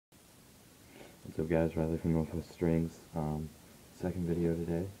What's up guys, Riley from Northwest Strings. Second video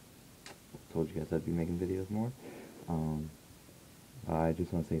today. Told you guys I'd be making videos more. I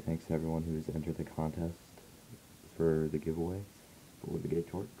just want to say thanks to everyone who's entered the contest for the giveaway for the Gay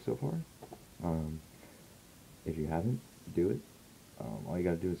Torque so far. If you haven't, do it. All you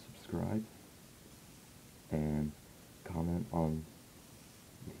gotta do is subscribe and comment on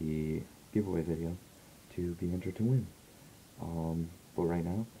the giveaway video to be entered to win. But right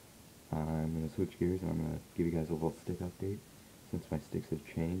now, I'm going to switch gears and I'm going to give you guys a little stick update since my sticks have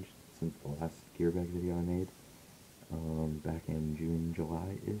changed since the last gear bag video I made back in June,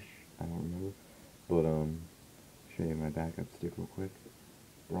 July-ish, I don't remember. But show you my backup stick real quick.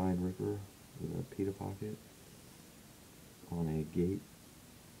 Brian Ripper with a pita pocket on a Gate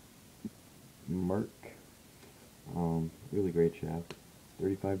Merc. Really great shaft.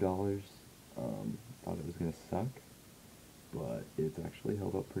 $35. Thought it was going to suck, but it's actually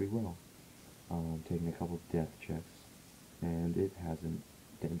held up pretty well. Taking a couple depth checks, and it hasn't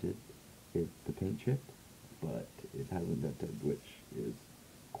dented. The paint chipped, but it hasn't dented, which is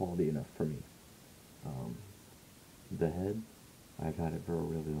quality enough for me. The head, I've had it for a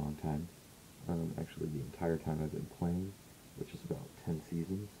really long time. Actually, the entire time I've been playing, which is about 10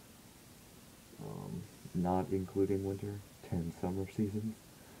 seasons. Not including winter, 10 summer seasons.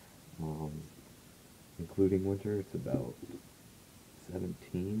 Including winter, it's about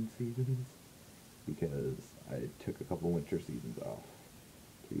 17 seasons, because I took a couple winter seasons off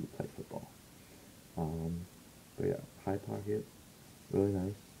to play football. But yeah, high pocket, really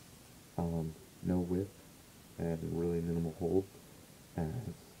nice. No whip, and really minimal hold,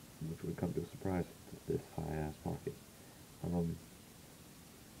 which would come to a surprise with this high-ass pocket.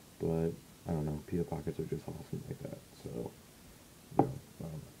 But, I don't know, pita pockets are just awesome like that, so,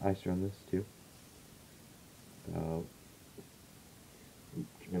 I strung this too.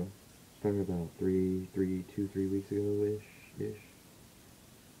 Strung about 3 weeks ago-ish,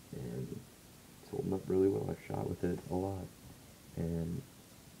 and it's holding up really well. I've shot with it a lot, and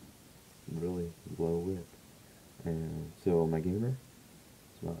really low whip. And so my gamer,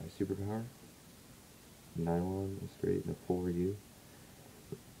 it's my superpower, nylon straight in a 4U,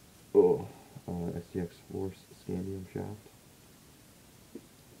 STX Force Scandium shaft.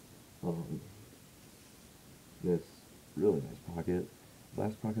 This really nice pocket.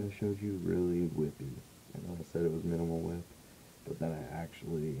 Last pocket I showed you, really whippy. I know I said it was minimal whip, but then I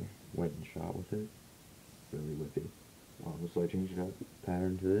actually went and shot with it. Really whippy. So I changed it up.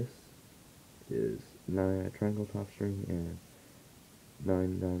 Pattern to this is 9 triangle top string and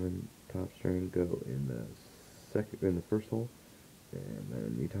 9 diamond top string go in the first hole, and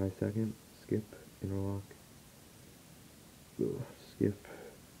then you tie second, skip, interlock, skip,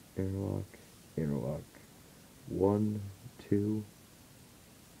 interlock, 1, 2,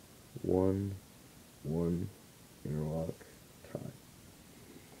 1, 1, interlock, tie.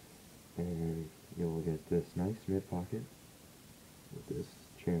 And you'll get this nice mid pocket with this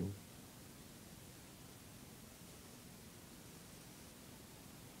channel.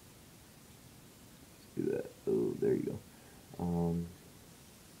 Let's do that. Oh, there you go.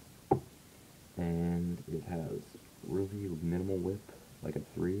 And it has really minimal whip, like a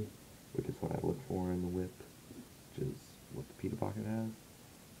 3, which is what I look for in the whip, which is what the pita pocket has.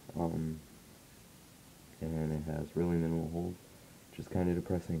 And it has really minimal hold, which is kind of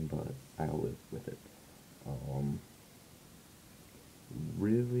depressing, but I'll live with it.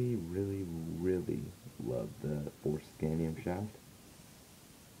 Really love the Force Scandium shaft.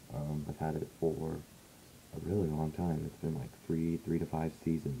 I've had it for a really long time. It's been like 3 to 5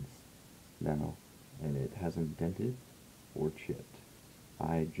 seasons now, and it hasn't dented or chipped.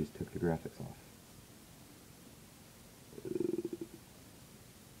 I just took the graphics off.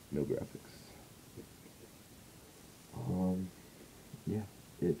 No graphics. Yeah,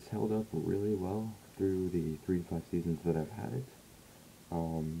 it's held up really well through the 3 to 5 seasons that I've had it.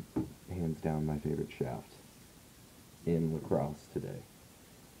 Hands down my favorite shaft in lacrosse today.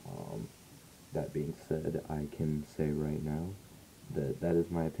 That being said, I can say right now that that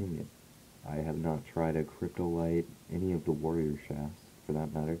is my opinion. I have not tried a Cryptolite, any of the Warrior shafts, for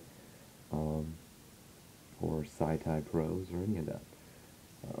that matter, or Sci-Tie Pros, or any of that.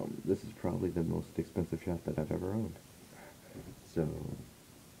 This is probably the most expensive shaft that I've ever owned. So,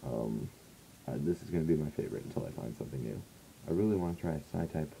 this is going to be my favorite until I find something new. I really want to try a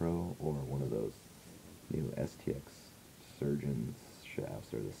Sci-Tie Pro, or one of those new STX Surgeons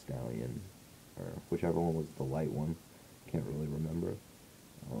shafts, or the Stallion, or whichever one was the light one. Can't really remember.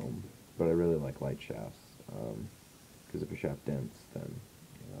 But I really like light shafts, because if a shaft dents, then,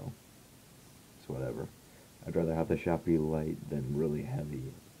 it's whatever. I'd rather have the shaft be light than really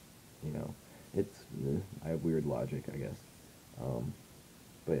heavy, It have weird logic, I guess.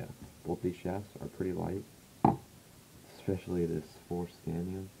 But yeah, both these shafts are pretty light, especially this 4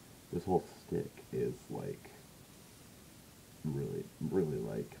 scannium. This whole stick is like really, really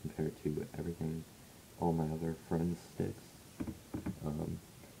light compared to everything, all my other friends' sticks.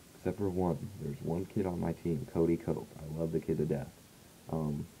 Except for one. There's one kid on my team, Cody Cope. I love the kid to death.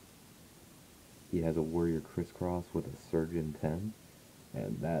 He has a Warrior Crisscross with a Surgeon 10,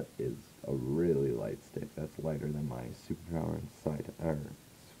 and that is a really light stick. That's lighter than my Superpower and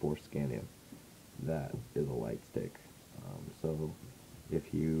Force Scannium. That is a light stick. So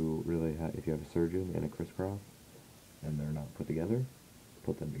if you if you have a Surgeon and a Crisscross, and they're not put together,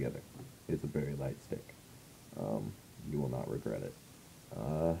 put them together. It's a very light stick. You will not regret it.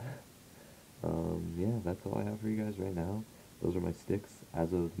 Yeah, that's all I have for you guys right now. Those are my sticks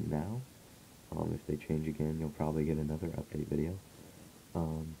as of now. If they change again, you'll probably get another update video.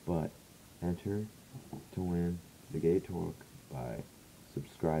 But enter to win the Gay Torque by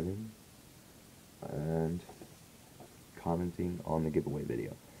subscribing and commenting on the giveaway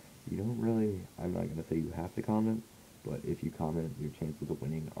video. You don't really, I'm not going to say you have to comment, but if you comment, your chances of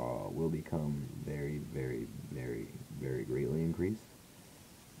winning will become very, very, very, very greatly increased.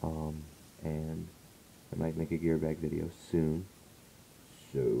 And I might make a gear bag video soon,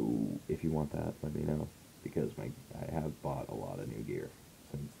 so if you want that, let me know, because I have bought a lot of new gear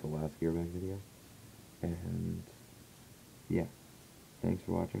since the last gear bag video. And yeah, thanks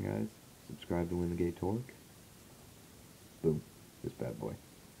for watching, guys. Subscribe to win the Gay Torque. Boom, this bad boy.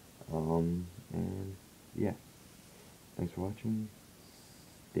 And yeah, thanks for watching.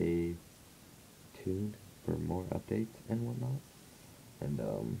 Stay tuned for more updates and whatnot. And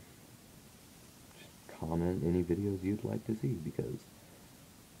just comment any videos you'd like to see, because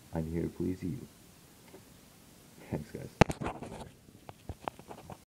I'm here to please you. Thanks, guys.